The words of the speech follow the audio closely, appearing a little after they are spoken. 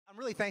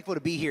really thankful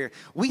to be here.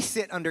 We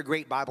sit under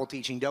great Bible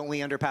teaching, don't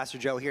we, under Pastor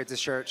Joe here at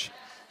this church?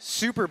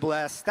 Super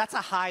blessed. That's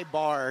a high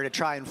bar to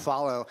try and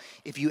follow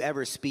if you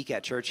ever speak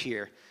at church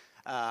here.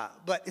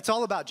 But it's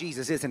all about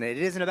Jesus, isn't it?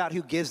 It isn't about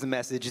who gives the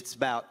message. It's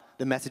about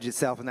the message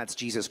itself, and that's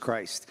Jesus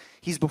Christ.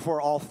 He's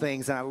before all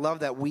things, and I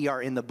love that we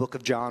are in the book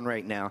of John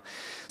right now.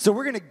 So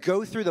we're going to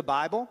go through the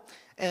Bible,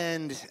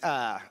 and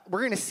we're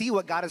going to see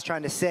what God is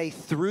trying to say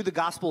through the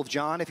Gospel of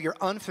John. If you're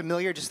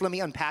unfamiliar, just let me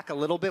unpack a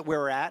little bit where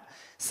we're at,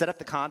 set up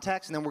the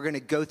context, and then we're going to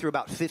go through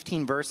about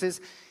 15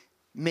 verses,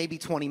 maybe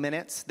 20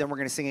 minutes. Then we're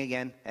going to sing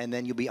again, and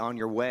then you'll be on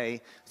your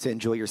way to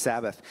enjoy your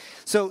Sabbath.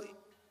 So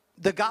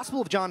the Gospel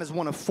of John is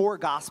one of 4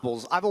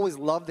 Gospels. I've always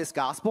loved this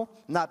Gospel,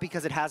 not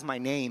because it has my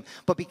name,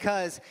 but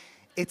because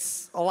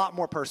it's a lot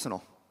more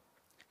personal.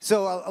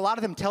 So a lot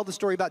of them tell the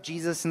story about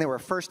Jesus, and they were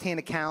firsthand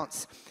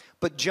accounts.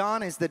 But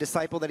John is the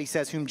disciple that he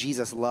says whom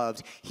Jesus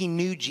loved. He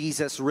knew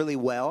Jesus really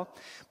well,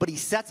 but he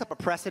sets up a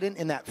precedent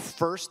in that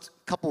first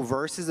couple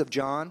verses of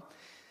John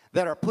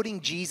that are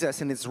putting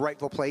Jesus in his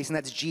rightful place, and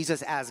that's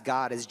Jesus as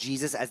God, as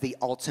Jesus as the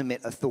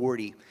ultimate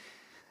authority.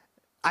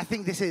 I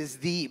think this is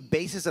the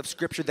basis of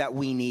Scripture that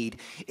we need.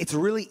 It's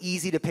really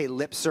easy to pay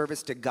lip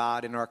service to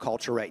God in our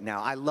culture right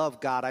now. I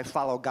love God. I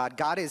follow God.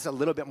 God is a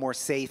little bit more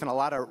safe, and a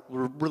lot of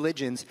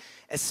religions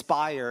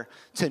aspire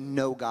to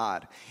know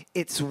God.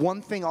 It's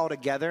one thing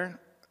altogether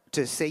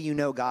to say you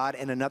know God,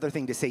 and another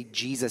thing to say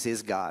Jesus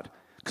is God,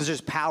 because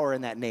there's power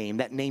in that name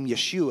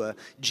Yeshua,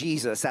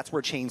 Jesus. That's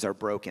where chains are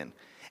broken.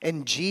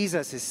 And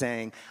Jesus is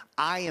saying,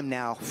 I am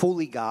now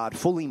fully God,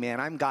 fully man.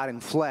 I'm God in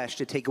flesh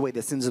to take away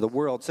the sins of the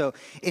world. So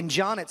in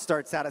John, it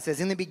starts out, it says,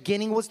 in the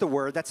beginning was the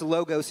Word. That's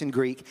logos in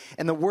Greek.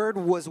 And the Word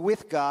was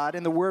with God,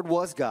 and the Word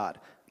was God.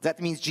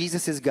 That means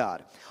Jesus is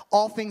God.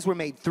 All things were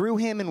made through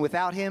him, and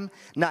without him,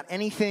 not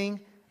anything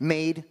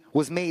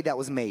was made that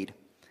was made.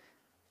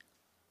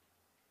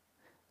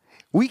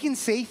 We can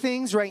say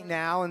things right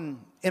now and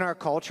in our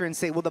culture and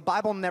say, well, the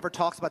Bible never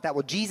talks about that.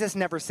 Well, Jesus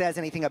never says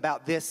anything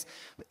about this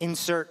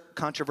insert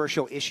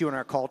controversial issue in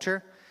our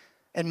culture.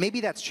 And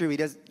maybe that's true.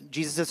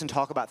 Jesus doesn't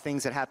talk about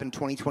things that happened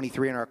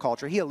 2023 in our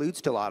culture. He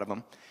alludes to a lot of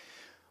them.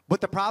 But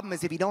the problem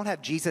is if you don't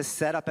have Jesus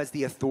set up as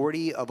the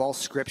authority of all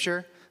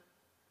Scripture,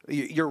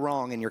 you're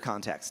wrong in your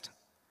context.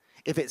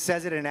 If it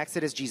says it in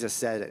Exodus, Jesus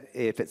said it.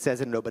 If it says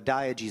it in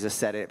Obadiah, Jesus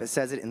said it. If it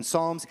says it in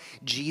Psalms,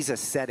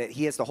 Jesus said it.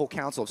 He has the whole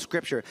counsel of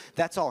Scripture.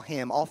 That's all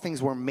him. All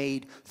things were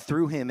made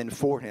through him and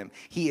for him.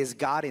 He is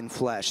God in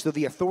flesh. So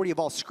the authority of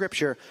all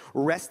Scripture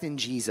rests in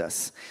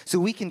Jesus. So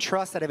we can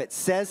trust that if it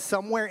says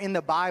somewhere in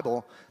the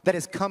Bible that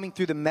is coming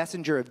through the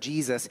messenger of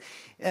Jesus.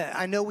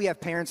 I know we have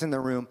parents in the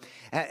room.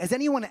 Has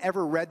anyone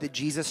ever read the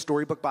Jesus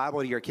Storybook Bible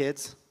to your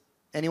kids?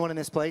 Anyone in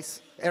this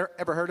place?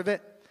 Ever heard of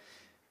it?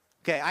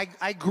 Okay,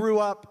 I grew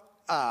up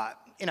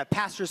in a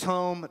pastor's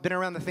home, been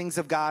around the things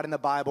of God in the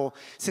Bible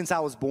since I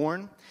was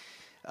born.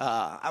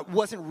 I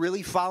wasn't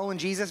really following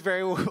Jesus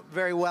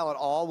very well at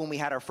all when we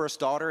had our first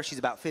daughter. She's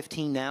about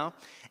 15 now.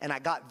 And I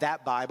got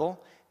that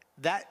Bible.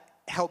 That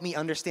helped me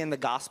understand the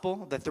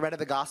gospel, the thread of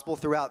the gospel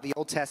throughout the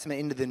Old Testament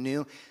into the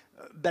New,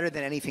 better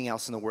than anything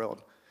else in the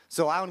world.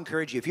 So I would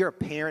encourage you, if you're a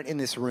parent in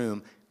this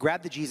room,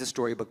 grab the Jesus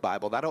Storybook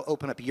Bible. That'll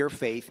open up your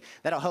faith.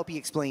 That'll help you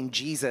explain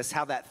Jesus,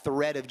 how that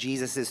thread of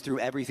Jesus is through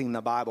everything in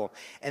the Bible.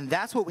 And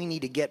that's what we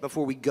need to get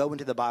before we go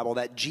into the Bible,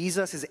 that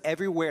Jesus is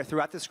everywhere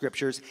throughout the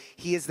Scriptures.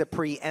 He is the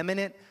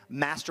preeminent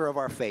master of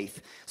our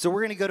faith. So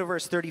we're going to go to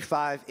verse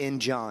 35 in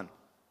John.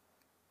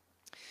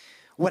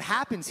 What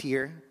happens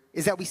here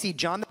is that we see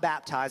John the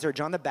Baptizer,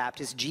 John the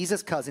Baptist,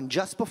 Jesus' cousin,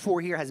 just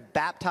before here has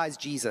baptized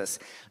Jesus.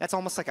 That's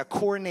almost like a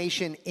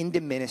coronation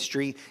into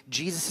ministry.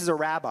 Jesus is a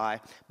rabbi,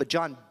 but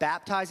John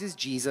baptizes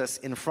Jesus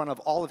in front of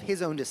all of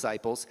his own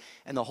disciples,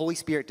 and the Holy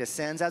Spirit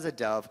descends as a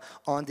dove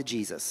onto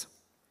Jesus.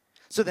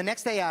 So the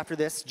next day after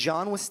this,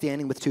 John was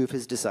standing with 2 of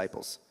his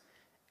disciples,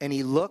 and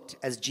he looked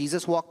as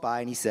Jesus walked by,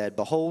 and he said,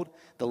 "Behold,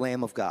 the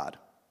Lamb of God."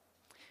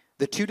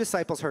 The 2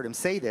 disciples heard him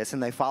say this,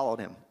 and they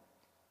followed him.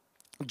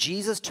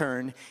 Jesus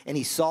turned, and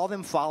he saw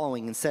them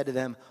following and said to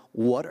them,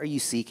 "What are you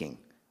seeking?"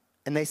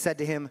 And they said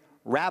to him,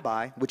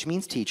 "Rabbi," which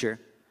means teacher,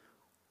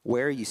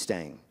 "where are you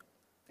staying?"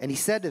 And he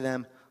said to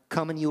them,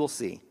 "Come and you will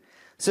see."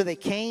 So they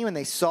came and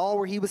they saw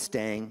where he was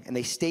staying, and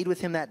they stayed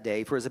with him that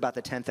day, for it was about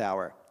the 10th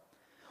hour.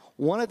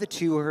 One of the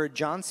 2 who heard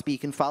John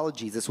speak and followed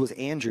Jesus was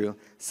Andrew,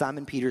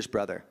 Simon Peter's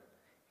brother.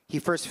 He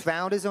first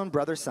found his own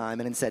brother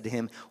Simon and said to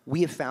him,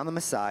 "We have found the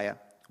Messiah,"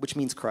 which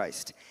means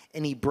Christ.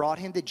 And he brought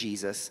him to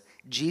Jesus.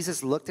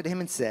 Jesus looked at him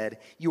and said,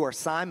 "You are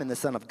Simon, the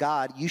son of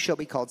God. You shall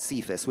be called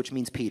Cephas," which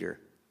means Peter.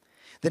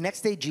 The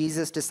next day,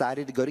 Jesus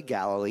decided to go to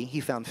Galilee.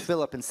 He found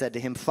Philip and said to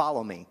him,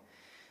 "Follow me."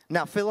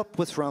 Now, Philip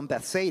was from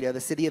Bethsaida,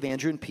 the city of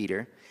Andrew and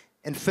Peter.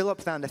 And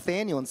Philip found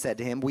Nathanael and said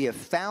to him, "We have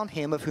found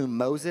him of whom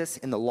Moses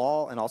in the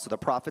law and also the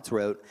prophets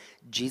wrote,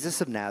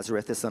 Jesus of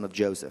Nazareth, the son of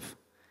Joseph."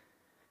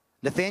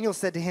 Nathanael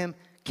said to him,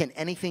 "Can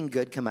anything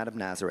good come out of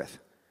Nazareth?"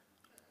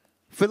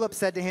 Philip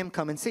said to him,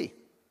 "Come and see."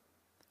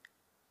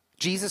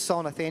 Jesus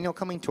saw Nathanael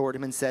coming toward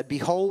him and said,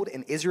 "Behold,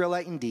 an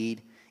Israelite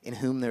indeed, in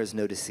whom there is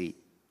no deceit."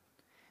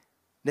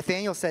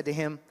 Nathanael said to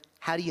him,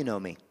 "How do you know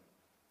me?"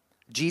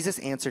 Jesus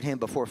answered him,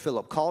 before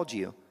Philip called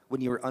you,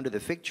 when you were under the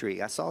fig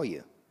tree, I saw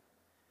you.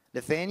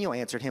 Nathanael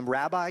answered him,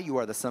 Rabbi, you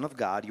are the Son of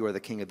God, you are the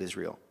King of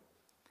Israel.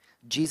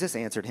 Jesus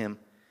answered him,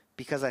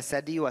 because I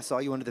said to you, I saw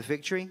you under the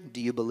fig tree,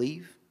 do you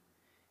believe?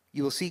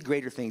 You will see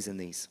greater things than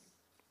these.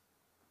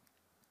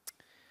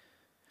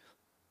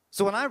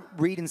 So when I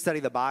read and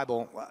study the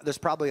Bible, there's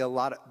probably a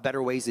lot of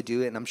better ways to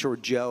do it, and I'm sure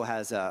Joe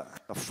has a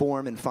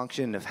form and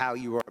function of how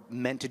you are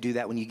meant to do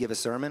that when you give a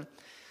sermon.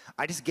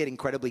 I just get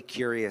incredibly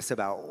curious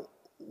about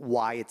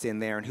why it's in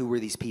there and who were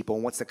these people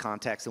and what's the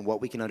context and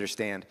what we can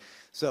understand.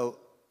 So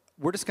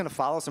we're just going to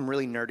follow some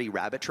really nerdy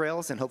rabbit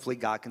trails, and hopefully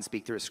God can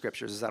speak through his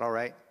scriptures. Is that all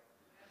right?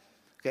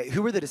 Okay,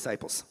 who were the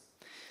disciples?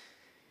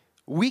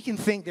 We can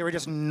think they were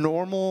just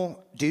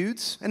normal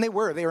dudes, and they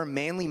were. They were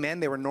manly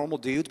men. They were normal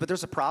dudes, but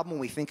there's a problem when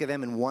we think of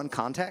them in one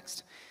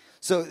context.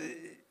 So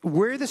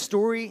where the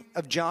story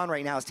of John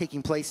right now is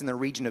taking place in the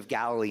region of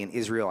Galilee in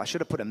Israel. I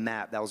should have put a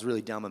map. That was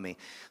really dumb of me.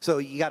 So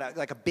you got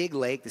like a big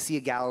lake, the Sea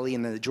of Galilee,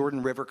 and then the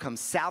Jordan River comes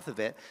south of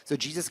it. So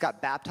Jesus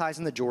got baptized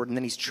in the Jordan,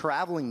 then he's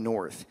traveling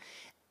north.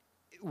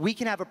 We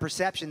can have a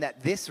perception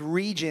that this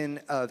region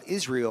of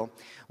Israel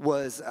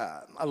was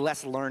a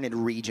less learned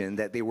region,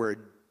 that they were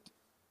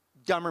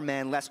dumber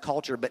men, less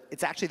culture, but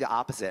it's actually the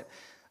opposite.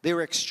 They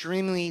were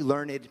extremely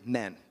learned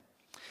men.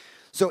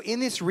 So in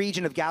this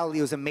region of Galilee,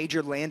 it was a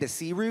major land to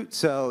sea route.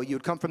 So you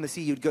would come from the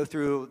sea, you'd go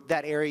through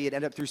that area, you'd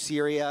end up through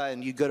Syria,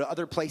 and you'd go to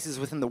other places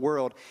within the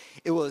world.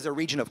 It was a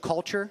region of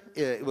culture.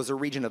 It was a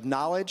region of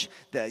knowledge.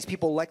 These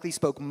people likely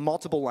spoke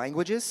multiple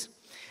languages.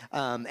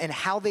 And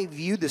how they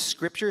viewed the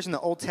scriptures in the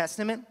Old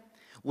Testament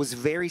was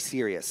very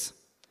serious.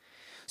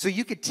 So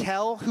you could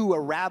tell who a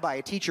rabbi,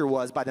 a teacher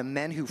was by the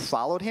men who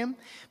followed him,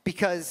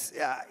 because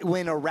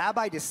when a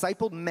rabbi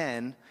discipled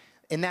men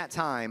in that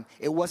time,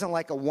 it wasn't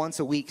like a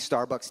once-a-week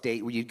Starbucks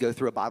date where you'd go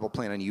through a Bible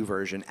plan on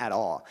YouVersion at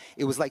all.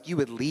 It was like you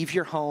would leave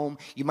your home,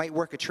 you might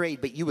work a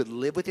trade, but you would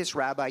live with this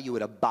rabbi, you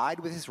would abide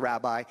with this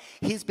rabbi.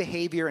 His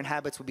behavior and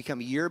habits would become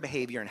your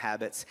behavior and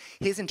habits.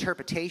 His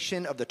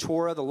interpretation of the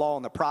Torah, the law,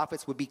 and the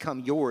prophets would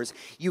become yours.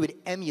 You would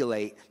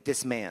emulate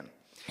this man.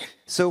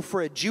 So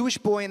for a Jewish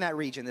boy in that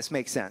region, this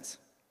makes sense.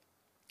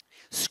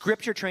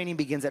 Scripture training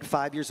begins at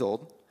 5 years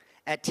old.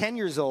 At 10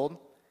 years old,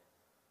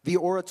 the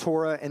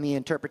oratora and the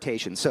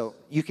interpretation. So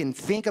you can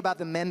think about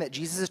the men that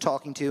Jesus is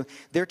talking to.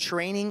 Their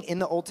training in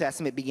the Old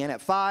Testament began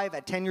at 5.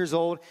 At 10 years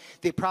old,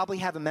 they probably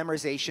have a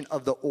memorization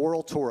of the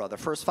oral Torah, the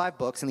first 5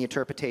 books and the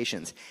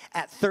interpretations.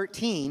 At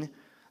 13,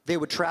 they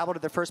would travel to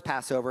their first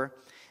Passover,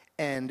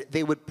 and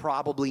they would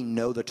probably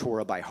know the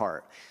Torah by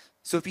heart.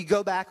 So if you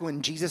go back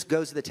when Jesus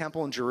goes to the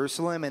temple in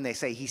Jerusalem and they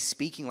say he's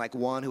speaking like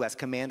one who has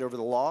command over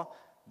the law,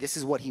 this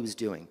is what he was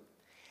doing.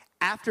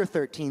 After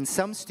 13,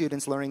 some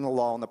students learning the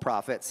law and the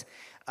prophets,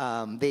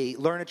 they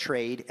learn a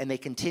trade and they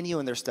continue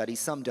in their studies.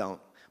 Some don't,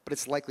 but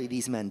it's likely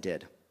these men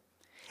did.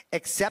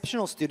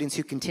 Exceptional students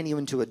who continue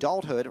into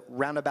adulthood,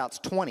 roundabouts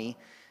 20,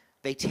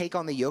 they take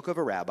on the yoke of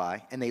a rabbi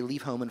and they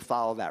leave home and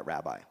follow that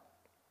rabbi.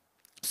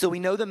 So we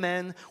know the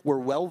men were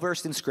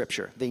well-versed in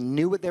Scripture. They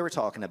knew what they were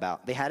talking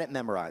about. They had it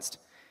memorized.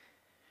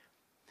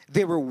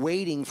 They were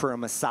waiting for a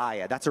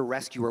Messiah. That's a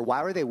rescuer.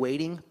 Why were they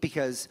waiting?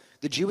 Because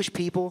the Jewish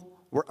people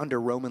were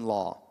under Roman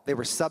law. They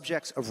were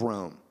subjects of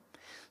Rome.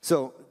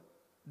 So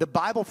the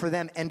Bible for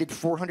them ended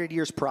 400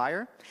 years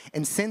prior.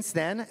 And since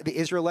then, the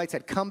Israelites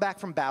had come back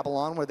from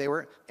Babylon where they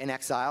were in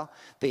exile.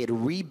 They had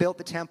rebuilt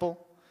the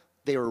temple.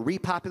 They were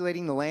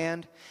repopulating the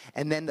land.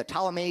 And then the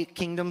Ptolemaic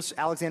kingdoms,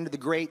 Alexander the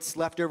Great's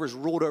leftovers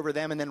ruled over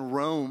them, and then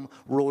Rome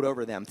ruled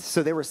over them.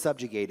 So they were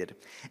subjugated.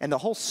 And the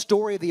whole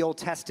story of the Old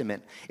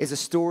Testament is a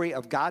story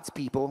of God's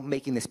people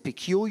making this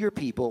peculiar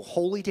people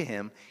holy to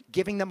him,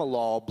 giving them a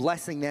law,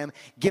 blessing them,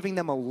 giving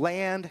them a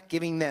land,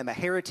 giving them a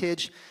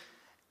heritage,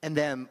 and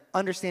them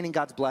understanding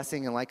God's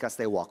blessing, and like us,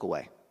 they walk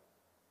away.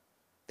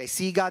 They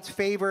see God's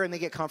favor, and they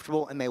get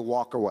comfortable, and they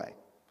walk away.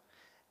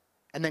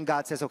 And then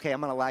God says, okay, I'm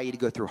going to allow you to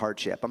go through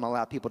hardship. I'm going to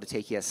allow people to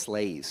take you as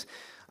slaves.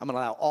 I'm going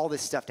to allow all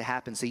this stuff to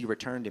happen so you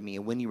return to me.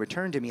 And when you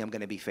return to me, I'm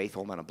going to be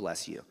faithful. I'm going to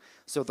bless you.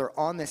 So they're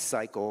on this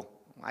cycle.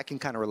 I can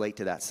kind of relate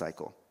to that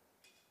cycle.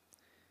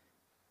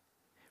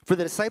 For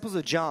the disciples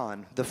of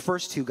John, the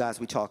first 2 guys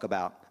we talk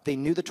about, they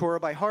knew the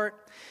Torah by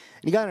heart.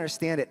 And you got to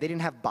understand it. They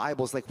didn't have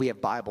Bibles like we have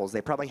Bibles.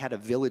 They probably had a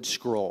village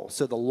scroll.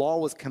 So the law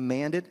was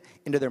commanded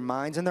into their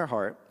minds and their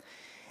heart.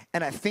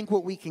 And I think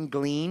what we can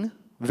glean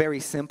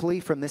very simply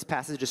from this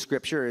passage of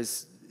Scripture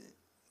is,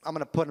 I'm going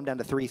to put them down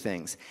to 3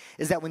 things,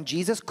 is that when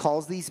Jesus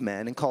calls these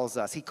men and calls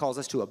us, he calls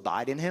us to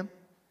abide in him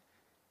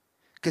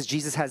because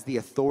Jesus has the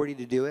authority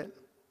to do it,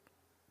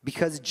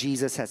 because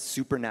Jesus has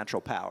supernatural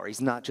power.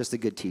 He's not just a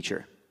good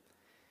teacher.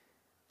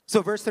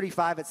 So verse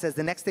 35, it says,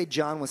 the next day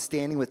John was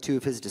standing with 2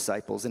 of his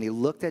disciples, and he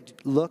looked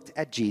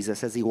at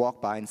Jesus as he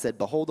walked by and said,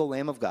 behold the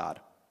Lamb of God.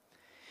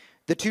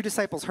 The 2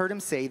 disciples heard him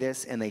say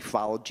this, and they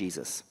followed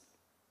Jesus.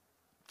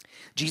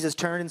 Jesus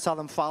turned and saw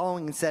them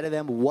following and said to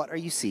them, what are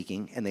you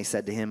seeking? And they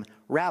said to him,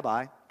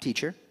 Rabbi,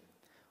 teacher,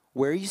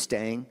 where are you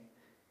staying?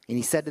 And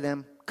he said to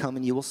them, come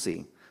and you will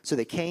see. So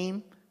they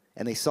came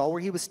and they saw where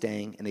he was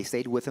staying, and they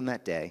stayed with him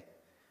that day,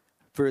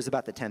 for it was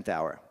about the 10th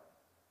hour.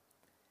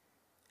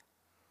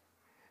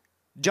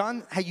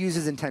 John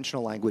uses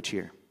intentional language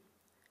here.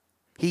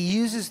 He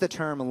uses the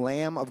term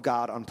Lamb of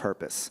God on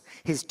purpose.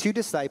 His two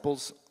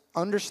disciples,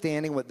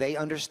 understanding what they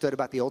understood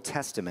about the Old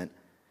Testament,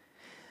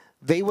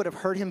 they would have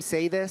heard him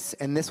say this,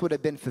 and this would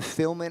have been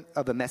fulfillment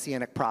of a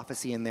messianic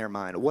prophecy in their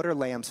mind. What are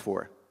lambs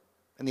for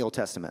in the Old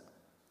Testament?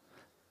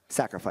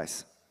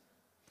 Sacrifice.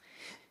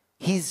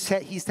 He's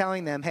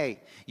telling them,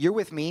 hey, you're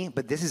with me,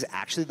 but this is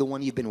actually the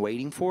one you've been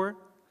waiting for.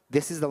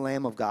 This is the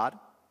Lamb of God.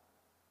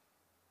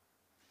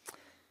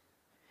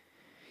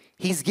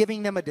 He's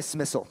giving them a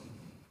dismissal.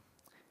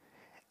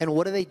 And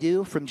what do they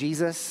do from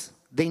Jesus?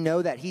 They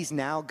know that he's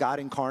now God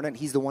incarnate.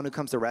 He's the one who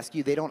comes to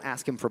rescue. They don't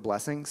ask him for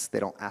blessings. They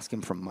don't ask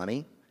him for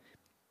money.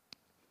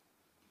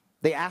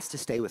 They ask to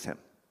stay with him.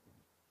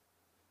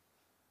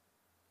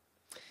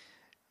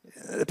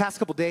 The past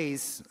couple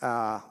days,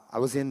 I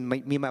was in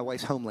me and my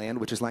wife's homeland,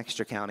 which is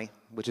Lancaster County,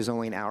 which is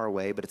only an hour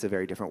away, but it's a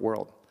very different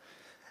world.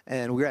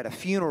 And we were at a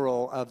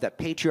funeral of the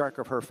patriarch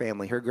of her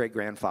family, her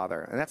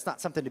great-grandfather. And that's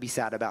not something to be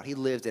sad about. He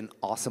lived an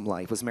awesome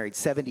life, was married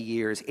 70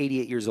 years,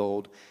 88 years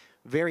old,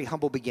 very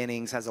humble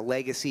beginnings, has a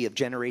legacy of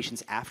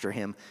generations after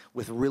him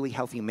with really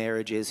healthy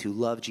marriages who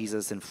love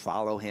Jesus and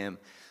follow him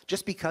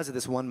just because of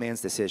this one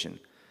man's decision.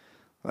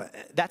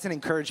 That's an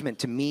encouragement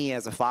to me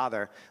as a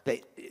father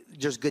that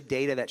there's good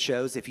data that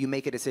shows if you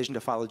make a decision to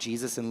follow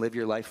Jesus and live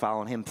your life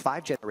following him,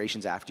 5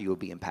 generations after you will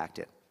be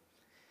impacted.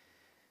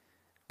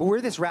 But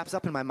where this wraps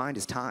up in my mind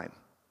is time.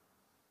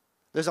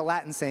 There's a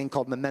Latin saying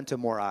called memento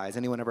mori. Has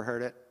anyone ever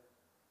heard it?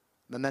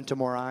 Memento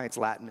mori, it's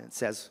Latin. It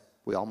says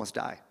we all must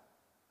die.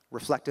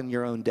 Reflect on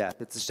your own death.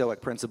 It's a Stoic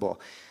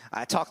principle.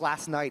 I talked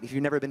last night, if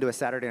you've never been to a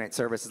Saturday night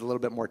service, it's a little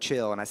bit more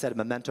chill. And I said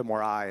memento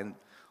mori, and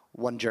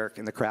one jerk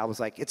in the crowd was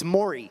like, it's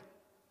mori.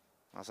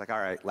 I was like, all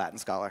right, Latin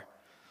scholar.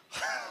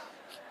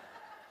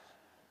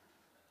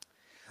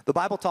 The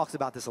Bible talks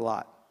about this a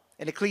lot.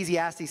 In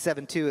Ecclesiastes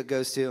 7:2, it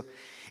goes to,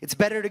 it's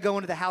better to go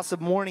into the house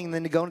of mourning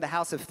than to go into the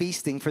house of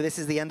feasting, for this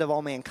is the end of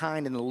all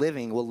mankind, and the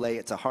living will lay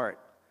it to heart.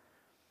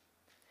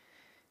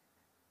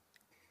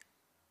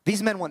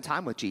 These men want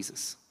time with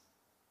Jesus.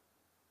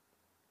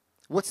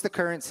 What's the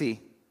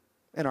currency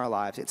in our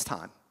lives? It's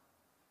time.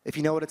 If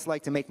you know what it's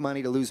like to make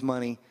money, to lose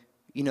money,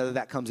 you know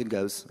that comes and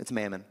goes. It's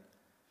mammon.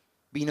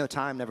 But you know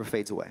time never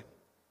fades away.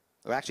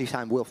 Or actually,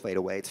 time will fade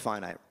away. It's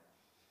finite.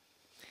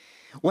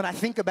 When I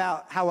think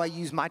about how I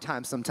use my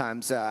time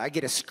sometimes, I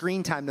get a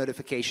screen time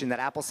notification that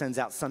Apple sends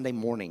out Sunday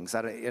mornings.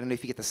 I don't know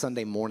if you get the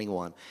Sunday morning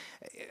one.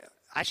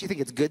 I actually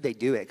think it's good they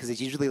do it because it's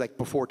usually like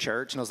before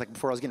church. And I was like,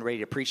 before I was getting ready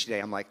to preach today,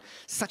 I'm like,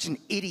 such an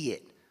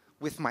idiot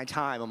with my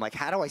time. I'm like,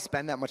 how do I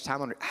spend that much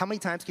time on it? How many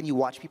times can you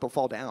watch people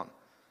fall down?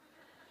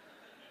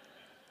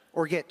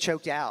 Or get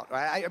choked out?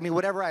 I mean,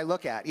 whatever I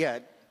look at, yeah.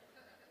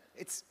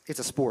 It's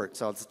a sport,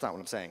 so it's not what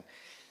I'm saying.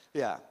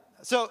 Yeah.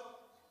 So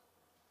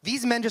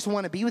these men just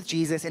want to be with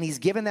Jesus, and he's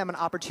given them an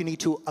opportunity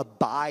to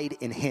abide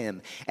in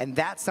him. And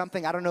that's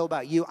something, I don't know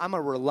about you, I'm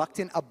a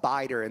reluctant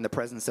abider in the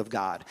presence of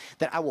God.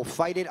 That I will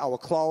fight it, I will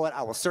claw it,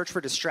 I will search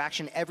for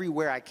distraction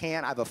everywhere I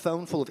can. I have a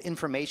phone full of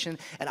information,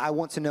 and I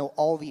want to know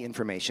all the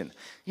information.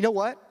 You know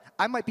what?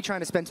 I might be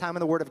trying to spend time in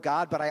the Word of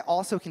God, but I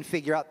also can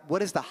figure out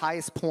what is the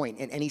highest point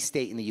in any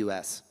state in the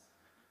U.S.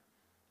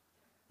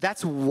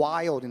 That's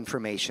wild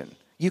information.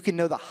 You can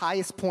know the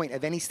highest point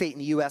of any state in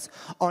the U.S.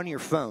 on your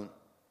phone.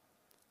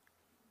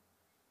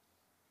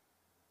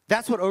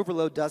 That's what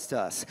overload does to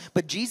us.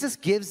 But Jesus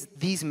gives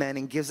these men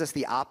and gives us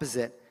the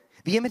opposite.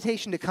 The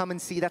invitation to come and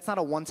see, that's not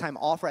a one-time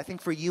offer. I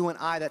think for you and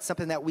I, that's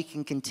something that we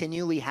can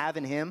continually have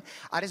in him.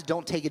 I just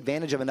don't take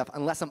advantage of enough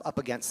unless I'm up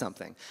against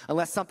something.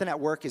 Unless something at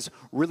work is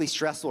really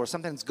stressful or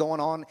something's going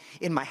on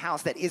in my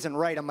house that isn't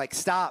right. I'm like,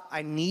 stop.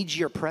 I need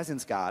your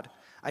presence, God.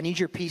 I need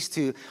your peace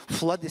to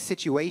flood this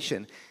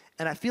situation.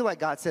 And I feel like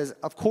God says,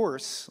 of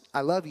course,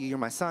 I love you. You're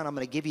my son. I'm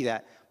going to give you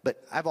that.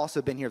 But I've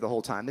also been here the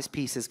whole time. This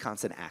peace is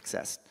constant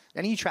access.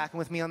 Any of you tracking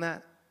with me on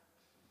that?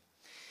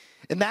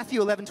 In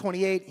Matthew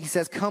 11:28, he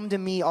says, come to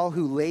me, all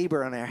who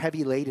labor and are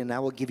heavy laden, and I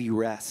will give you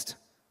rest.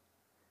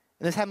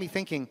 And this had me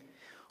thinking,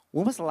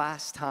 when was the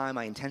last time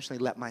I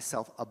intentionally let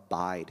myself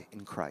abide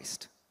in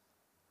Christ?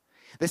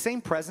 The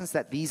same presence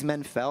that these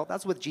men felt,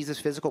 that's with Jesus'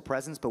 physical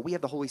presence, but we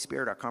have the Holy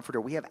Spirit, our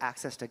comforter. We have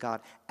access to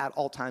God at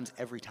all times,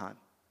 every time.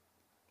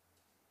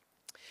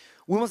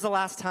 When was the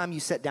last time you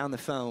set down the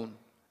phone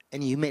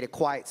and you made a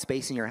quiet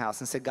space in your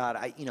house and said, God,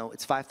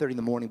 it's 5:30 in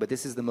the morning, but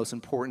this is the most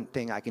important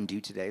thing I can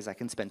do today is I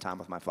can spend time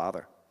with my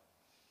Father.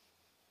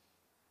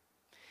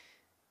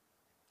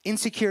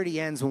 Insecurity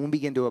ends when we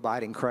begin to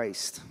abide in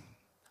Christ.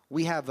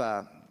 We have,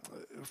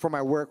 for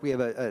my work, we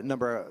have a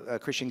number of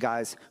Christian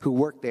guys who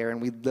work there,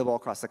 and we live all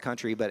across the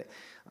country, but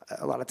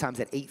a lot of times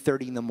at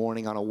 8:30 in the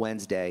morning on a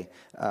Wednesday,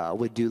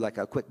 we'd do like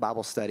a quick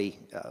Bible study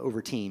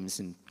over Teams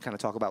and kind of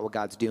talk about what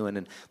God's doing.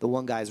 And the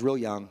one guy is real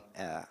young,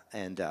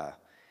 and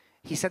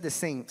he said this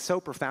thing so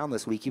profound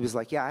this week. He was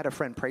like, yeah, I had a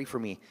friend pray for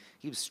me.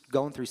 He was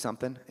going through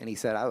something, and he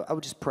said, I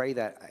would just pray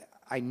that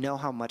I know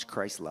how much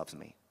Christ loves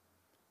me.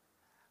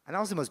 And that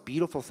was the most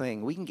beautiful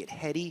thing. We can get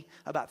heady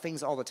about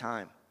things all the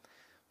time.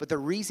 But the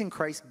reason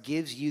Christ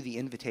gives you the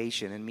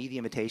invitation and me the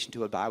invitation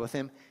to abide with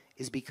him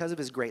is because of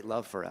his great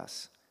love for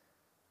us.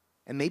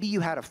 And maybe you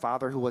had a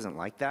father who wasn't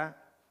like that,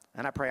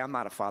 and I pray I'm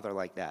not a father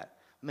like that.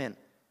 Man,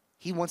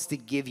 he wants to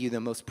give you the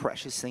most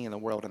precious thing in the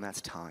world, and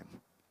that's time.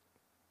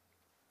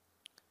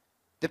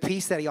 The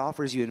peace that he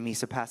offers you and me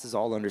surpasses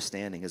all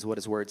understanding, is what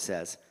his word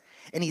says.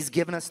 And he's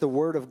given us the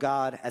word of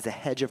God as a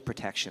hedge of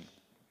protection.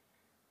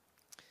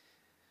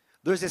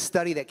 There's this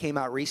study that came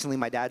out recently.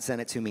 My dad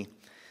sent it to me.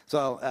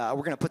 So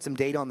we're going to put some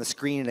data on the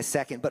screen in a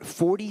second. But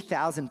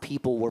 40,000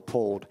 people were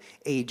polled,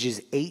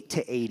 ages 8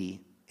 to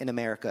 80 in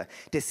America,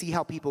 to see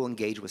how people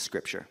engage with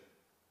Scripture.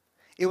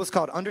 It was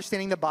called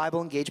Understanding the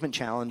Bible Engagement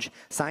Challenge,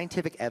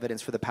 Scientific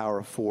Evidence for the Power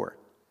of Four.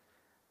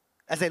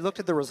 As they looked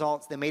at the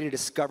results, they made a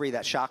discovery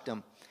that shocked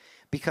them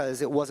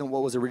because it wasn't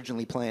what was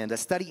originally planned. A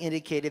study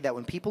indicated that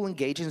when people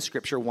engage in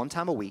Scripture one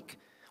time a week,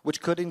 which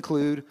could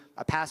include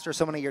a pastor or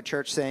someone at your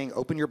church saying,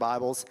 open your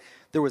Bibles,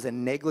 there was a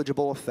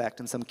negligible effect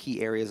in some key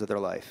areas of their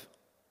life.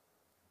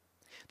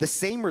 The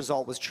same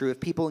result was true if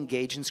people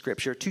engage in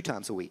Scripture 2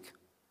 times a week.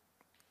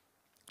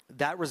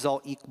 That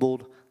result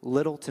equaled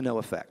little to no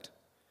effect.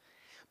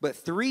 But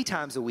 3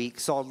 times a week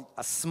saw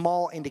a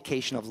small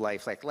indication of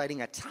life, like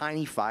lighting a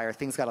tiny fire.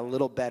 Things got a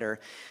little better.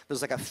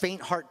 There's like a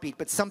faint heartbeat,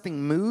 but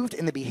something moved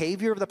in the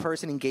behavior of the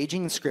person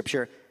engaging in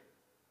Scripture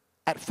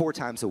at 4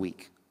 times a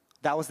week.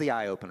 That was the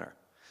eye-opener.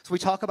 So we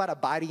talk about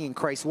abiding in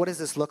Christ. What does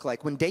this look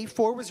like? When day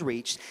 4 was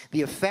reached,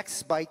 the effects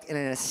spiked in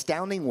an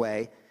astounding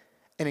way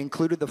and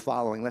included the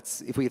following.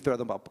 If we throw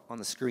them up on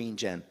the screen,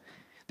 Jen.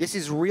 This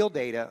is real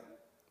data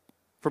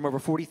from over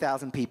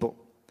 40,000 people.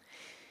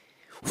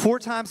 4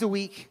 times a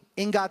week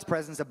in God's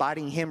presence,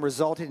 abiding in him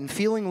resulted in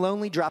feeling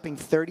lonely dropping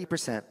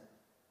 30%,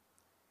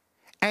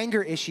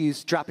 anger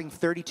issues dropping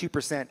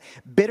 32%,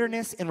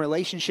 bitterness in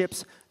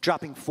relationships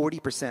dropping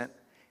 40%,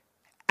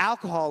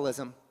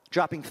 alcoholism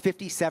dropping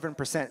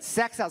 57%,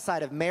 sex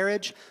outside of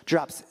marriage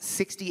drops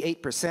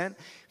 68%,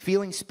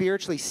 feeling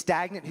spiritually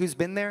stagnant, who's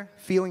been there?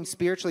 Feeling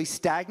spiritually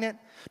stagnant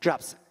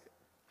drops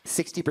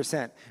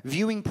 60%.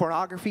 Viewing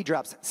pornography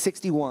drops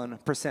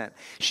 61%.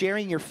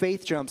 Sharing your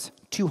faith jumps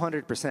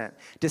 200%.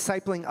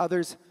 Discipling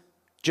others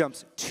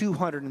jumps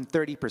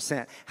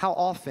 230%. How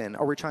often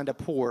are we trying to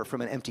pour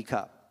from an empty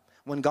cup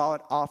when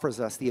God offers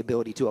us the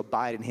ability to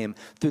abide in him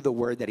through the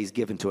word that he's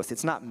given to us?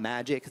 It's not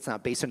magic. It's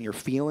not based on your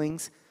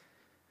feelings.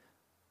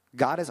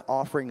 God is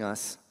offering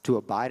us to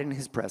abide in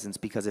his presence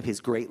because of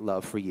his great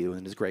love for you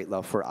and his great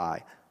love for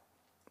I.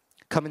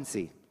 Come and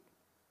see.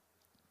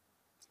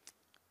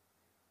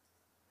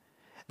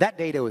 That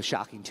data was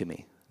shocking to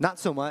me. Not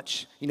so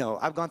much,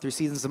 I've gone through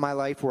seasons of my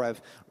life where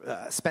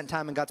I've spent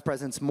time in God's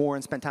presence more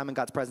and spent time in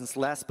God's presence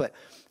less, but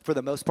for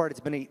the most part,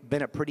 it's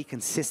been a pretty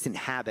consistent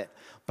habit.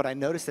 But I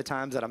notice the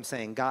times that I'm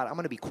saying, God, I'm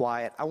going to be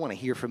quiet. I want to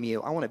hear from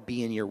you. I want to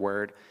be in your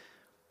word.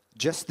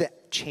 Just the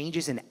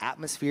changes in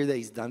atmosphere that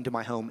he's done to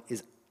my home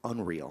is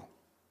unreal.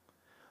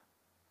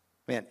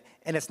 Man,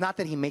 and it's not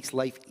that he makes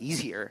life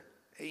easier.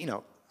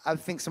 I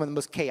think some of the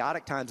most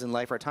chaotic times in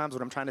life are times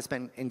when I'm trying to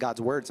spend in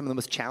God's word, some of the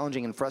most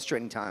challenging and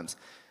frustrating times,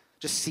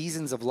 just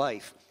seasons of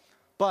life.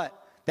 But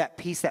that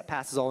peace that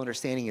passes all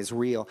understanding is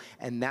real,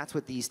 and that's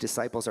what these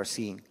disciples are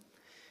seeing.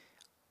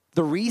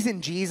 The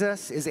reason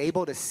Jesus is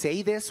able to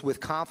say this with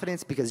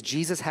confidence because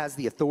Jesus has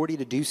the authority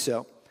to do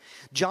so.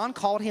 John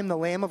called him the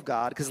Lamb of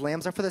God because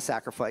lambs are for the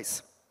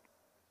sacrifice.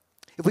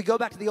 If we go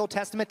back to the Old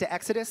Testament, to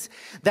Exodus,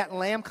 that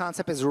lamb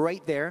concept is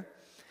right there.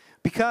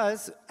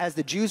 Because as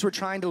the Jews were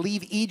trying to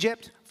leave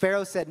Egypt,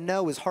 Pharaoh said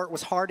no, his heart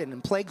was hardened,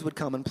 and plagues would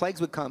come,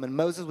 and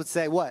Moses would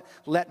say, what?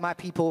 Let my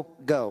people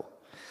go.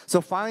 So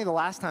finally, the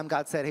last time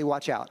God said, hey,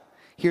 watch out.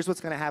 Here's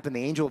what's going to happen.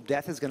 The angel of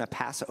death is going to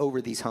pass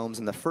over these homes,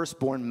 and the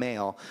firstborn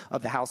male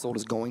of the household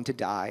is going to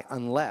die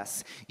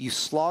unless you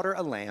slaughter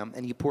a lamb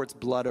and you pour its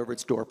blood over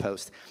its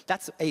doorpost.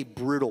 That's a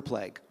brutal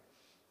plague.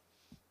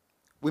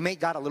 We make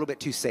God a little bit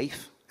too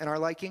safe in our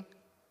liking.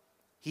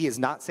 He is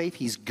not safe.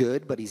 He's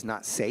good, but he's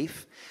not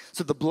safe.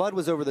 So the blood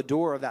was over the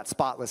door of that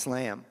spotless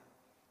lamb.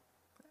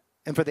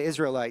 And for the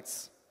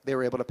Israelites, they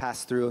were able to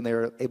pass through and they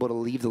were able to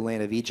leave the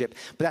land of Egypt.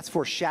 But that's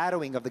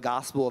foreshadowing of the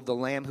gospel of the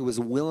lamb who was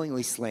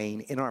willingly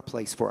slain in our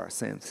place for our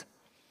sins.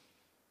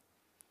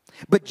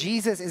 But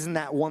Jesus isn't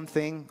that one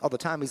thing all the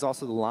time. He's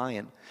also the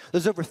lion.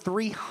 There's over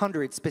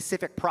 300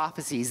 specific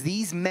prophecies.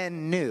 These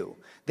men knew.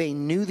 They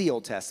knew the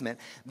Old Testament.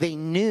 They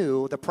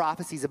knew the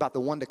prophecies about the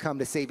one to come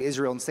to save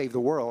Israel and save the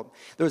world.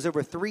 There's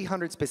over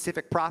 300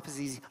 specific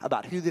prophecies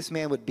about who this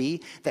man would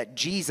be that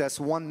Jesus,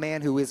 one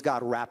man who is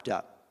God, wrapped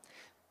up.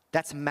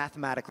 That's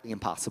mathematically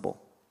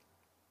impossible.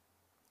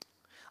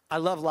 I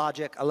love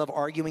logic. I love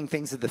arguing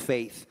things of the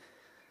faith.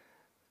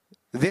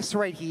 This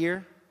right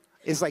here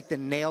is like the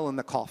nail in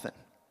the coffin.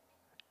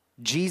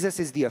 Jesus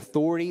is the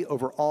authority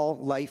over all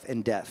life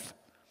and death.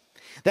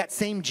 That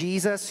same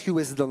Jesus who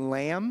is the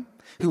Lamb,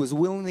 who is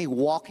willingly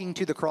walking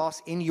to the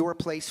cross in your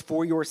place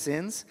for your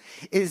sins,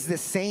 is the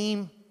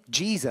same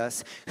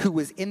Jesus who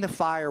was in the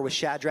fire with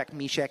Shadrach,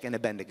 Meshach, and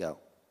Abednego.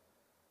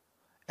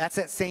 That's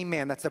that same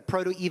man. That's the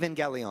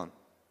proto-evangelion.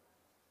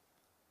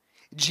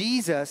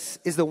 Jesus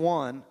is the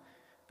one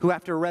who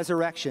after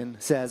resurrection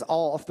says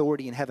all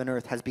authority in heaven and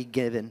earth has been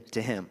given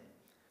to him.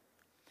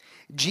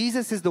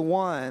 Jesus is the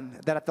one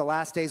that at the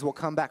last days will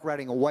come back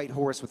riding a white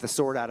horse with a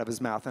sword out of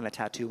his mouth and a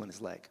tattoo on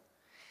his leg.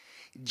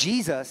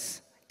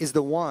 Jesus is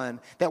the one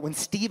that when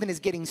Stephen is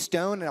getting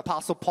stoned and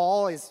Apostle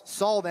Paul is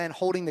Saul then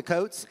holding the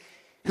coats,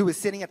 who is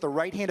sitting at the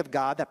right hand of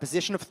God, that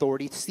position of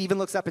authority. Stephen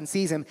looks up and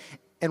sees him.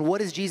 And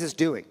what is Jesus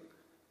doing?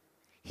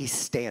 He's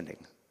standing.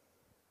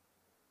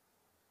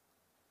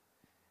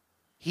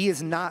 He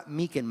is not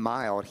meek and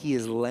mild. He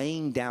is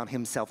laying down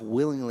himself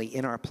willingly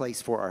in our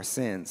place for our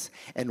sins.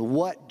 And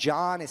what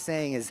John is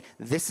saying is,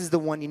 this is the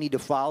one you need to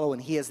follow,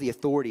 and he has the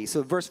authority.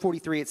 So verse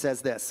 43, it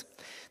says this.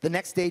 The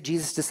next day,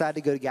 Jesus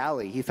decided to go to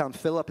Galilee. He found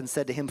Philip and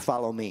said to him,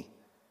 follow me.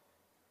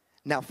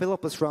 Now,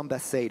 Philip was from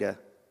Bethsaida,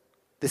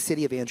 the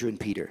city of Andrew and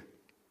Peter.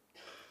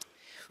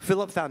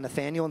 Philip found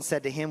Nathanael and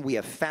said to him, we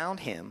have found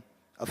him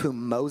of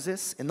whom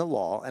Moses in the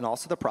law and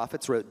also the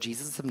prophets wrote,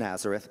 Jesus of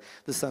Nazareth,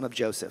 the son of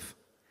Joseph.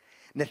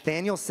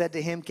 Nathanael said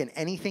to him, can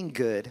anything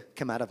good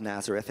come out of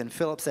Nazareth? And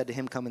Philip said to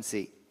him, come and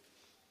see.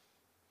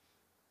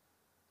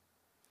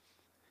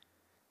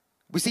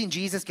 We've seen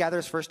Jesus gather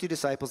his first two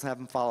disciples and have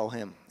them follow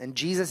him. And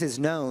Jesus is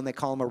known, they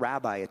call him a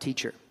rabbi, a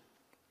teacher.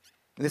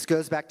 And this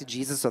goes back to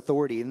Jesus'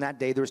 authority. In that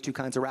day, there was two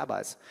kinds of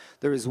rabbis.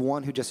 There was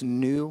one who just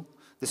knew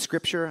the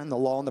scripture and the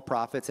law and the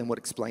prophets and would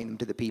explain them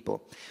to the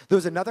people. There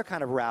was another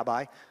kind of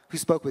rabbi who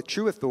spoke with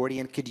true authority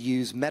and could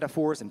use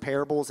metaphors and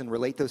parables and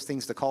relate those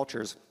things to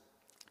cultures,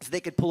 so they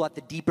could pull out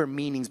the deeper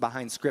meanings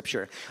behind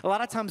Scripture. A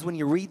lot of times when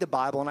you read the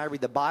Bible, and I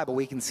read the Bible,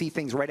 we can see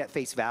things right at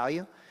face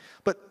value.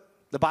 But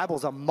the Bible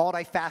is a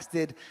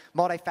multifaceted,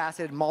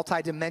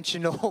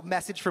 multidimensional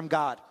message from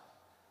God.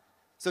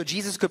 So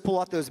Jesus could pull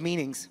out those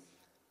meanings.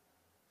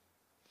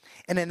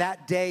 And in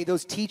that day,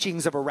 those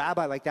teachings of a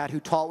rabbi like that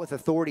who taught with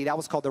authority, that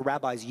was called the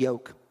rabbi's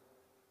yoke.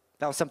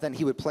 That was something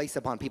he would place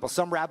upon people.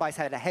 Some rabbis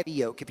had a heavy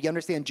yoke. If you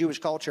understand Jewish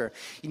culture,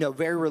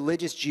 very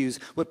religious Jews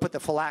would put the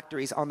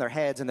phylacteries on their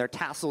heads and their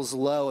tassels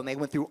low, and they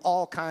went through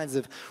all kinds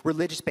of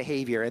religious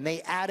behavior. And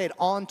they added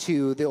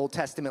onto the Old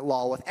Testament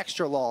law with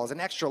extra laws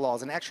and extra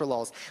laws and extra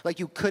laws. Like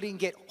you couldn't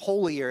get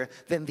holier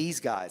than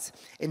these guys.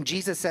 And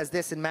Jesus says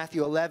this in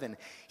Matthew 11.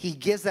 He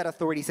gives that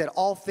authority. He said,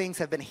 all things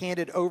have been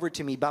handed over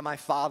to me by my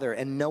Father,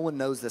 and no one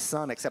knows the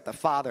Son except the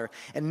Father,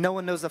 and no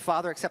one knows the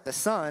Father except the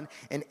Son,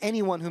 and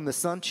anyone whom the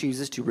Son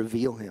chooses to reveal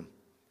him.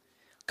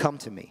 Come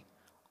to me,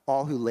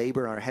 all who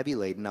labor and are heavy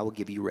laden, I will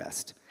give you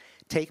rest.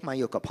 Take my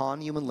yoke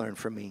upon you and learn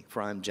from me,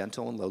 for I am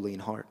gentle and lowly in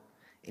heart,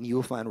 and you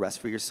will find rest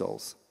for your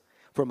souls.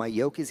 For my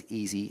yoke is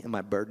easy and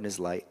my burden is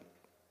light.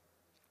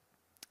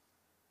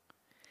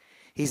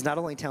 He's not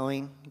only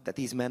telling that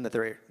these men that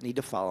they need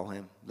to follow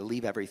him, to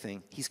leave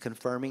everything, he's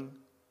confirming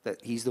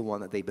that he's the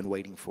one that they've been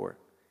waiting for.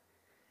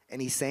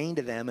 And he's saying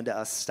to them and to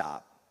us,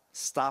 stop.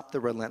 Stop the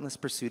relentless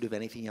pursuit of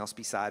anything else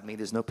beside me.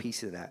 There's no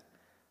peace in that.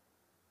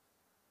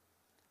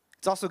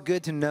 It's also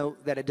good to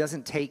note that it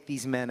doesn't take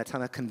these men a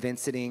ton of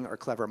convincing or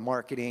clever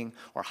marketing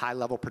or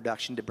high-level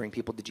production to bring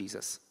people to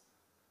Jesus.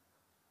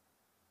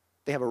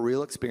 They have a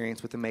real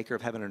experience with the maker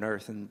of heaven and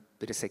earth, and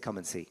they just say, come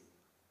and see.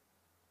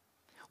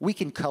 We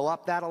can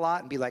co-opt that a lot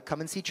and be like,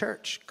 come and see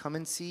church. Come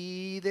and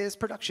see this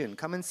production.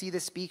 Come and see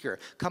this speaker.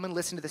 Come and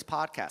listen to this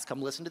podcast.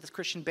 Come listen to this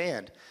Christian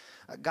band.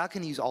 God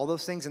can use all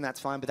those things, and that's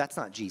fine, but that's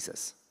not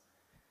Jesus.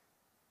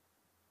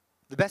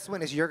 The best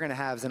witness you're going to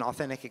have is an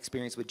authentic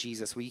experience with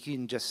Jesus where you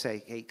can just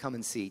say, hey, come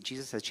and see.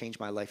 Jesus has changed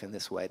my life in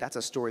this way. That's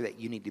a story that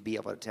you need to be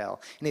able to tell.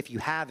 And if you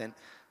haven't,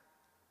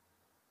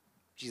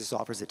 Jesus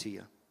offers it to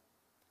you.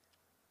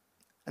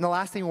 And the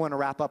last thing we want to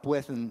wrap up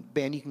with, and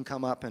band, you can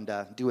come up and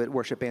do what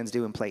worship bands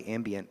do and play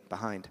ambient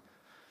behind.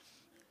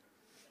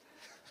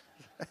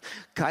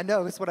 I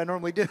know, that's what I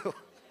normally do.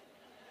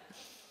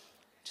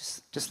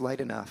 Just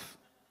light enough.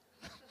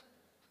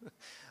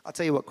 I'll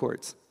tell you what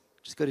chords.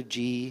 Just go to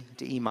G,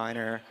 to E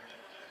minor.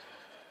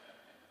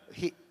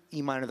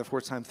 E minor the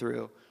fourth time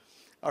through.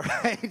 All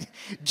right?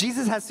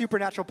 Jesus has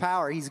supernatural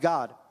power. He's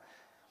God.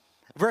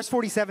 Verse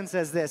 47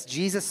 says this,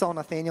 Jesus saw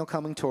Nathanael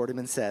coming toward him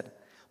and said,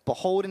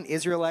 behold, an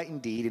Israelite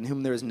indeed, in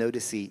whom there is no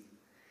deceit.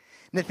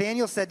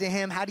 Nathanael said to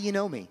him, how do you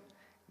know me?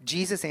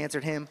 Jesus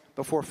answered him,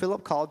 before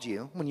Philip called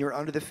you, when you were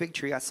under the fig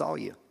tree, I saw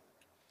you.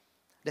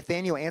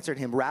 Nathanael answered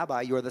him,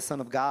 Rabbi, you are the Son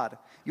of God.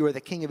 You are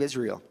the King of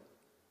Israel.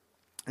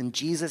 And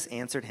Jesus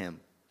answered him,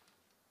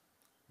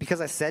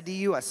 because I said to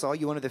you, I saw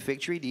you under the fig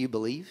tree, do you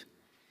believe?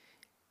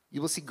 You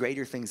will see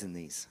greater things than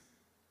these.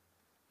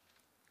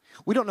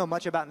 We don't know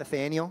much about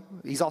Nathanael.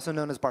 He's also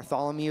known as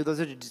Bartholomew. Those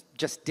are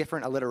just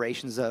different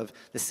alliterations of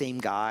the same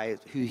guy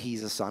who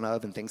he's a son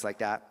of and things like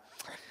that.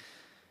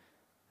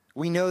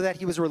 We know that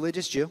he was a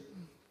religious Jew.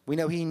 We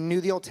know he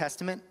knew the Old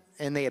Testament,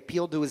 and they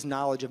appealed to his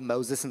knowledge of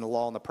Moses and the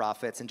law and the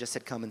prophets and just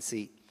said, come and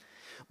see.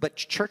 But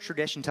church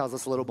tradition tells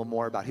us a little bit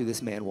more about who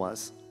this man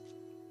was.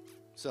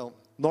 So,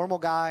 normal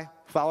guy,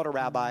 followed a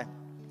rabbi,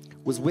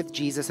 was with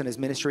Jesus in his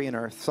ministry on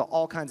earth, saw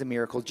all kinds of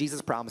miracles.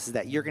 Jesus promises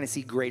that you're going to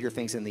see greater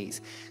things than these.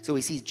 So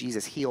he sees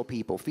Jesus heal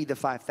people, feed the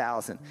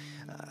 5,000,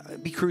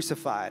 be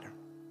crucified,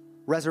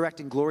 resurrect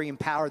in glory and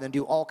power, then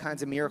do all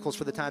kinds of miracles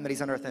for the time that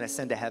he's on earth and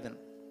ascend to heaven.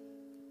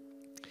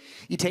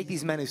 You take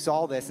these men who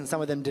saw this, and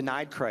some of them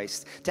denied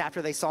Christ, to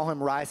after they saw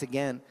him rise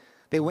again,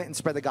 They went and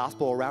spread the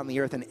gospel around the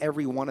earth, and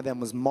every one of them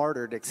was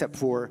martyred except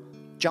for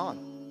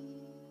John.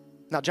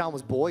 Now, John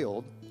was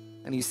boiled,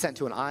 and he was sent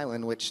to an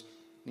island, which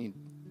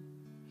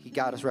he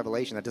got us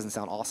revelation. That doesn't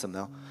sound awesome,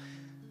 though.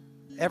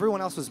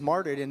 Everyone else was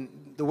martyred, and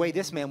the way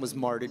this man was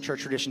martyred,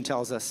 church tradition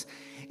tells us,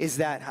 is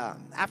that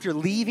after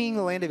leaving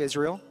the land of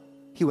Israel,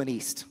 he went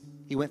east.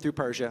 He went through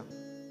Persia,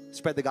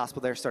 spread the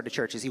gospel there, started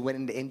churches. He went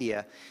into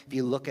India. If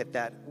you look at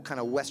that kind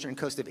of western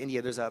coast of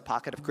India, there's a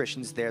pocket of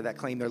Christians there that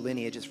claim their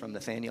lineage is from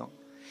Nathaniel.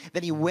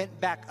 Then he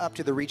went back up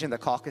to the region of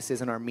the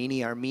Caucasus in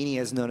Armenia.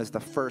 Armenia is known as the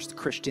first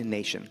Christian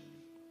nation.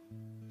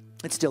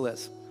 It still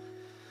is.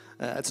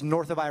 It's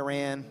north of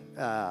Iran,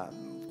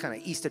 kind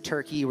of east of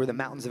Turkey, where the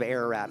mountains of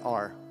Ararat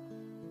are.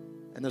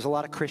 And there's a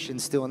lot of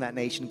Christians still in that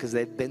nation because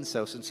they've been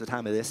so since the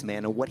time of this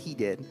man. And what he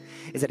did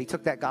is that he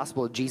took that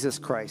gospel of Jesus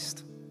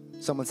Christ.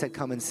 Someone said,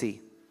 come and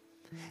see.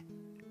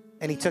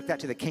 And he took that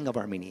to the king of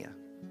Armenia.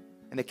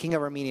 And the king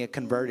of Armenia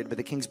converted, but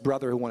the king's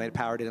brother who wanted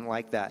power didn't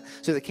like that.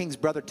 So the king's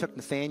brother took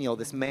Nathaniel,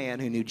 this man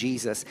who knew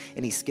Jesus,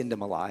 and he skinned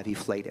him alive. He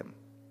flayed him.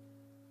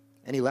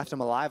 And he left him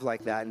alive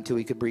like that until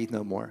he could breathe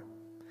no more.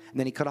 And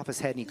then he cut off his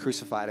head and he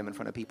crucified him in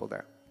front of people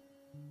there.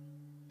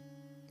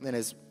 And then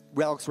his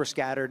relics were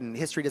scattered, and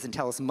history doesn't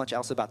tell us much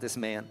else about this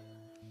man.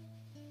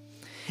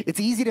 It's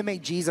easy to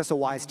make Jesus a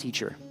wise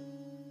teacher.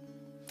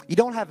 You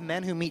don't have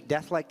men who meet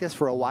death like this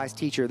for a wise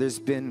teacher. There's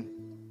been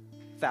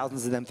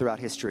thousands of them throughout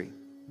history.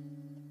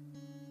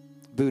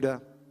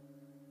 Buddha,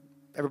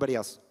 everybody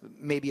else,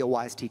 maybe a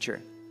wise teacher.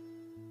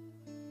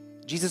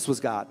 Jesus was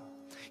God.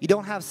 You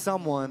don't have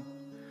someone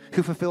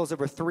who fulfills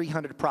over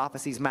 300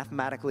 prophecies,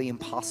 mathematically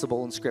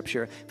impossible in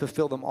Scripture,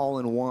 fulfill them all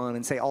in one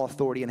and say, all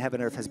authority in heaven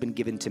and earth has been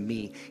given to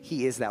me.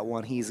 He is that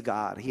one. He's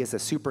God. He has a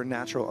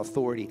supernatural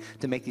authority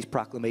to make these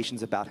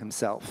proclamations about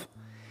himself.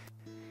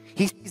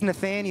 He sees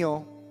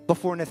Nathaniel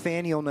before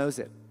Nathaniel knows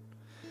it.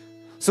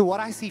 So what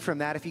I see from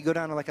that, if you go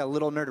down to like a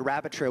little nerd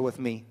rabbit trail with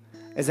me,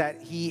 is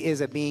that he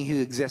is a being who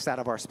exists out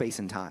of our space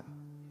and time.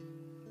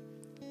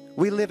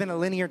 We live in a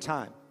linear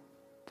time.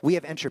 We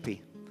have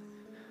entropy.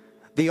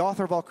 The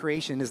author of all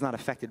creation is not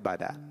affected by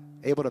that,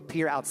 able to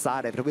peer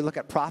outside of it. If we look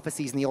at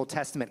prophecies in the Old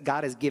Testament,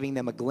 God is giving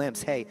them a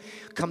glimpse. Hey,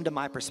 come to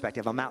my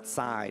perspective. I'm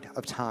outside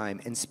of time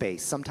and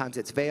space. Sometimes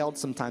it's veiled,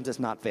 sometimes it's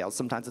not veiled.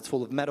 Sometimes it's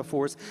full of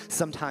metaphors,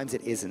 sometimes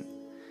it isn't.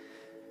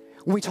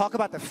 When we talk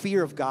about the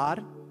fear of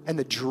God and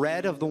the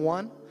dread of the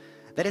one,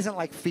 that isn't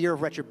like fear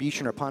of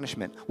retribution or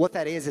punishment. What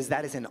that is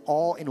that is an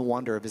awe and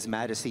wonder of his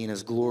majesty and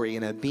his glory.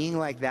 And a being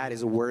like that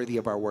is worthy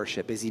of our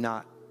worship, is he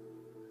not?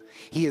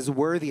 He is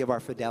worthy of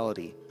our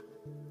fidelity.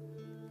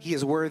 He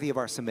is worthy of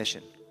our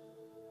submission.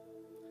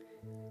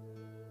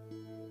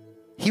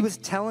 He was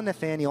telling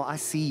Nathaniel, I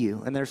see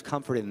you, and there's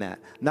comfort in that.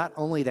 Not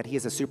only that he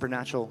has a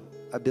supernatural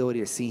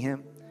ability to see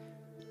him,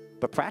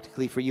 but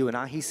practically for you and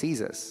I, he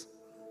sees us.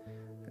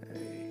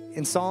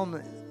 In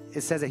Psalm,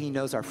 it says that he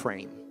knows our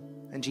frame.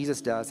 And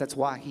Jesus does. That's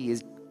why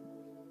he's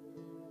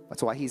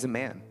a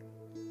man.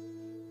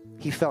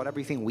 He felt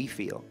everything we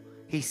feel.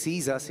 He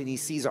sees us and he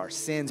sees our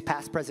sins,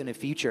 past, present, and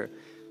future.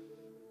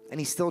 And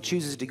he still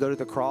chooses to go to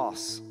the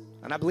cross.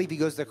 And I believe he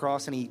goes to the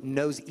cross and he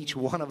knows each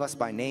one of us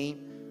by name.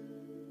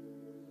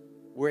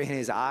 We're in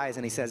his eyes,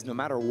 and he says, no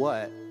matter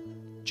what,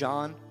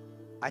 John,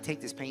 I take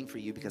this pain for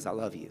you because I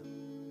love you.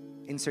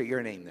 Insert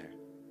your name there.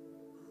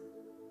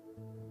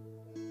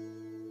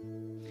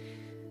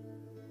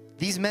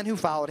 These men who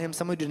followed him,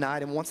 some who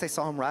denied him, once they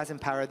saw him rise in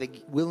power, they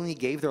willingly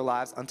gave their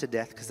lives unto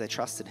death because they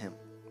trusted him.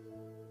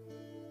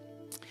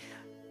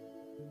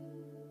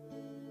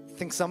 I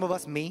think some of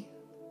us, me,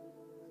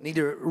 need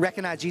to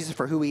recognize Jesus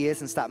for who he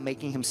is and stop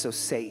making him so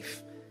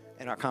safe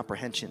in our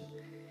comprehension.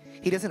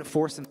 He doesn't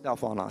force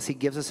himself on us. He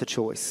gives us a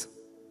choice.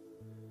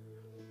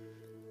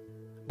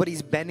 But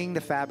he's bending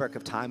the fabric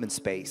of time and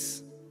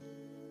space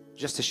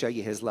just to show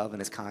you his love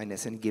and his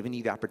kindness and giving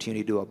you the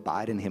opportunity to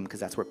abide in him, because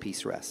that's where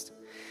peace rests.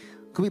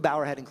 Could we bow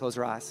our head and close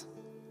our eyes?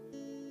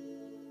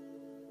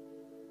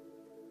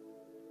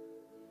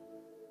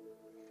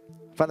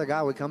 Father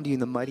God, we come to you in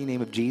the mighty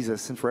name of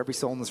Jesus, and for every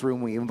soul in this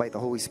room, we invite the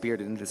Holy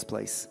Spirit into this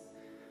place.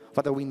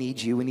 Father, we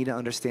need you. We need an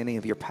understanding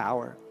of your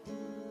power.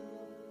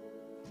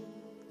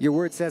 Your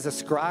word says,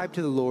 ascribe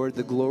to the Lord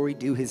the glory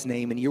due his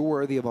name, and you're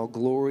worthy of all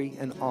glory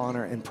and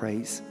honor and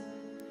praise.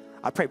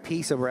 I pray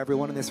peace over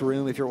everyone in this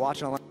room. If you're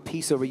watching online,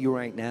 peace over you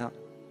right now.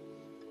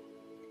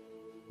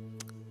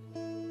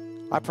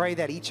 I pray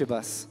that each of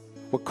us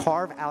will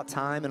carve out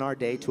time in our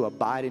day to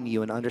abide in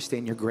you and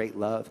understand your great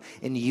love,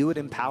 and you would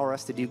empower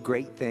us to do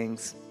great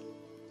things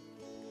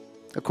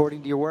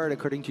according to your word,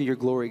 according to your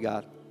glory,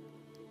 God.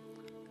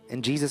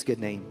 In Jesus' good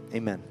name,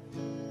 amen.